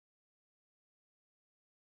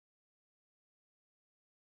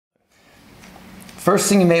first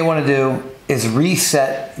thing you may want to do is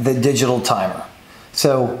reset the digital timer.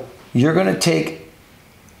 So you're going to take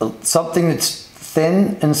something that's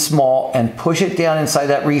thin and small and push it down inside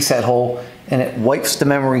that reset hole, and it wipes the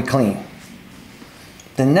memory clean.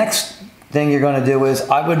 The next thing you're going to do is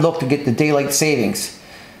I would look to get the daylight savings.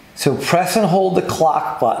 So press and hold the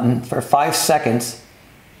clock button for 5 seconds,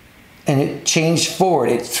 and it changed forward.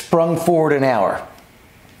 It sprung forward an hour.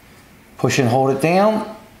 Push and hold it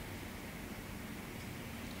down.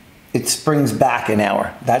 It springs back an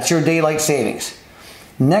hour. That's your daylight savings.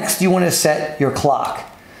 Next, you want to set your clock.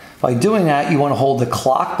 By doing that, you want to hold the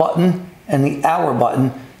clock button and the hour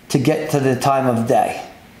button to get to the time of day.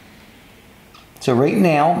 So right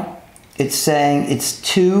now, it's saying it's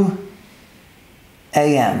 2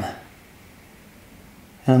 a.m.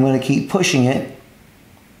 And I'm going to keep pushing it.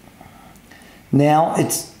 Now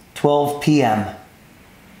it's 12 p.m.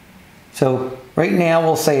 So right now,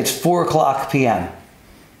 we'll say it's 4 o'clock p.m.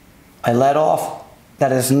 I let off.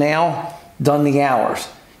 That is now done the hours.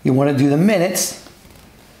 You want to do the minutes.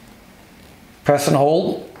 Press and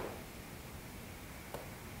hold.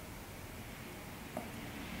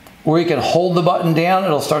 Or you can hold the button down.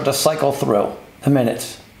 It'll start to cycle through the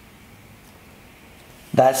minutes.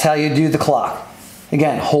 That's how you do the clock.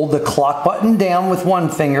 Again, hold the clock button down with one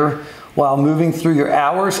finger while moving through your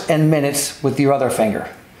hours and minutes with your other finger.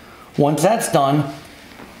 Once that's done,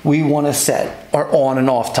 we want to set our on and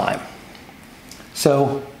off time.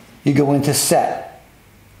 So you go into set.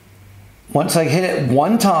 Once I hit it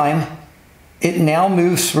one time, it now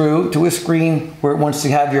moves through to a screen where it wants to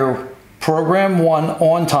have your program 1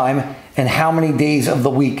 on time and how many days of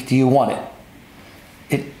the week do you want it.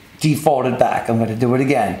 It defaulted back. I'm going to do it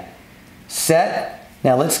again. Set.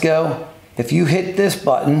 Now let's go. If you hit this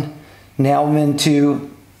button, now I'm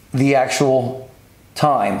into the actual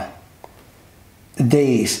time. The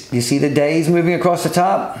days. You see the days moving across the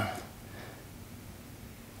top?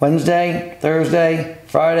 Wednesday, Thursday,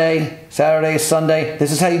 Friday, Saturday, Sunday.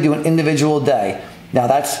 This is how you do an individual day. Now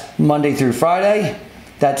that's Monday through Friday.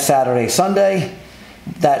 That's Saturday, Sunday.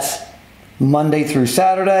 That's Monday through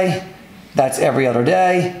Saturday. That's every other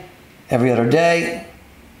day,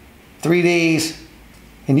 3 days.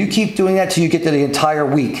 And you keep doing that till you get to the entire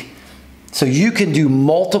week. So you can do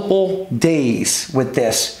multiple days with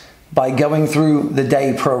this by going through the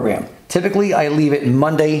day program. Typically, I leave it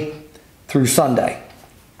Monday through Sunday.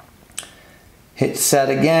 Hit set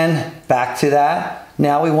again, back to that.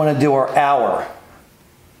 Now we want to do our hour.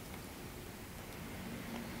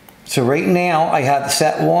 So right now I have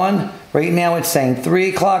set 1. Right now it's saying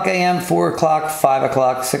 3 o'clock a.m., 4 o'clock, 5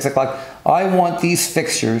 o'clock, 6 o'clock. I want these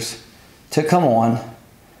fixtures to come on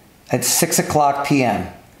at 6 o'clock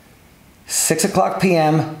p.m. 6 o'clock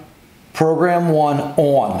p.m., program 1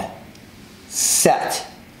 on. Set.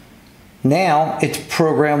 Now it's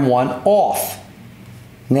program 1 off.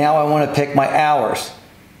 Now I want to pick my hours.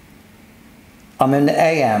 I'm in the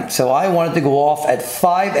AM, so I want it to go off at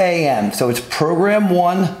 5 a.m. So it's program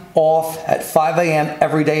 1 off at 5 a.m.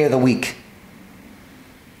 every day of the week.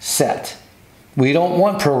 Set. We don't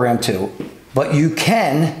want program 2, but you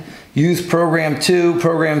can use program 2,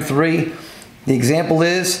 program 3. The example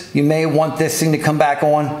is you may want this thing to come back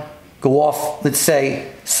on, go off, let's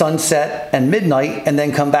say, sunset and midnight, and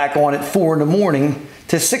then come back on at 4 in the morning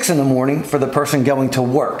to 6 in the morning for the person going to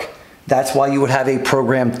work. That's why you would have a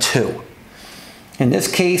program 2. In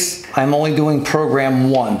this case, I'm only doing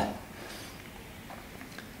program 1.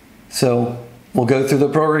 So we'll go through the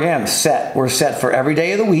program. Set. We're set for every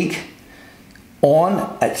day of the week.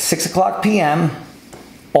 On at 6 o'clock p.m.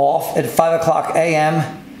 Off at 5 o'clock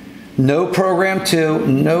a.m. No program 2,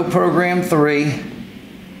 no program 3,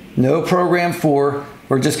 no program 4.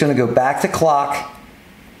 We're just going to go back to clock.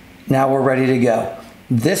 Now we're ready to go.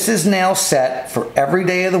 This is now set for every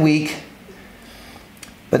day of the week.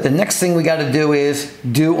 But the next thing we got to do is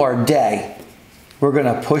do our day. We're going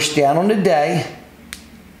to push down on the day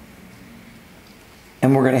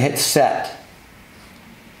and we're going to hit set.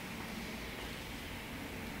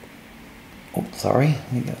 Oh, sorry.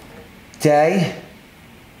 Let me go. Day.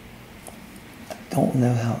 I don't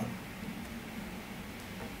know how.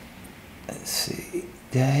 Let's see.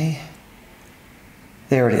 Day.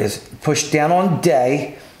 There it is. Push down on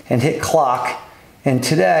day and hit clock. And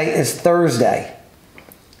today is Thursday.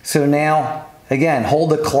 So now, again, hold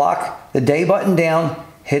the clock, the day button down,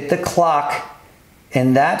 hit the clock,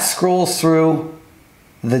 and that scrolls through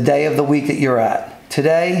the day of the week that you're at.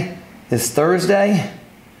 Today is Thursday.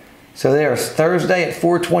 So there's Thursday at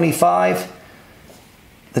 4:25.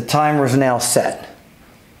 The timer is now set.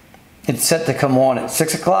 It's set to come on at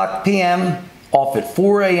 6 o'clock p.m., off at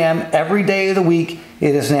 4 a.m. every day of the week,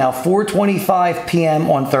 It is now 4:25 p.m.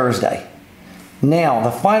 on Thursday. Now,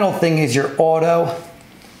 the final thing is your auto.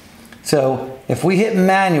 So if we hit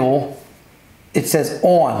manual, it says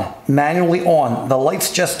on, manually on. The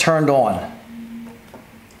light's just turned on.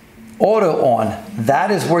 Auto on, that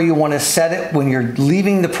is where you want to set it when you're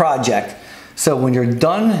leaving the project. So when you're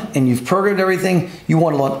done and you've programmed everything, you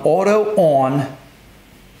want to let auto on.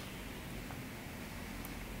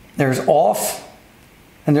 There's off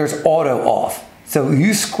and there's auto off. So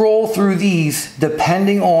you scroll through these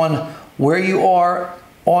depending on where you are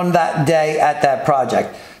on that day at that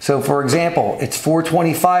project. So for example, it's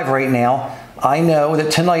 4:25 right now. I know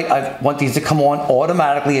that tonight I want these to come on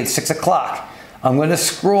automatically at 6 o'clock. I'm going to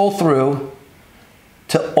scroll through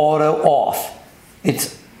to auto off.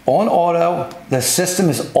 It's on auto, the system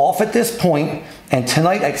is off at this point, and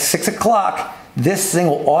tonight at 6 o'clock, this thing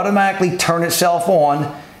will automatically turn itself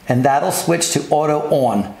on, and that'll switch to auto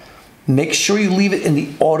on. Make sure you leave it in the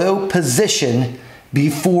auto position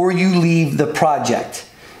before you leave the project.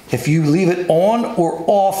 If you leave it on or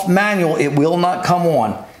off manual, it will not come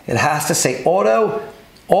on. It has to say auto,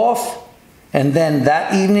 off, and then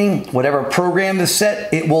that evening, whatever program is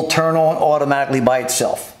set, it will turn on automatically by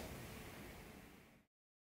itself.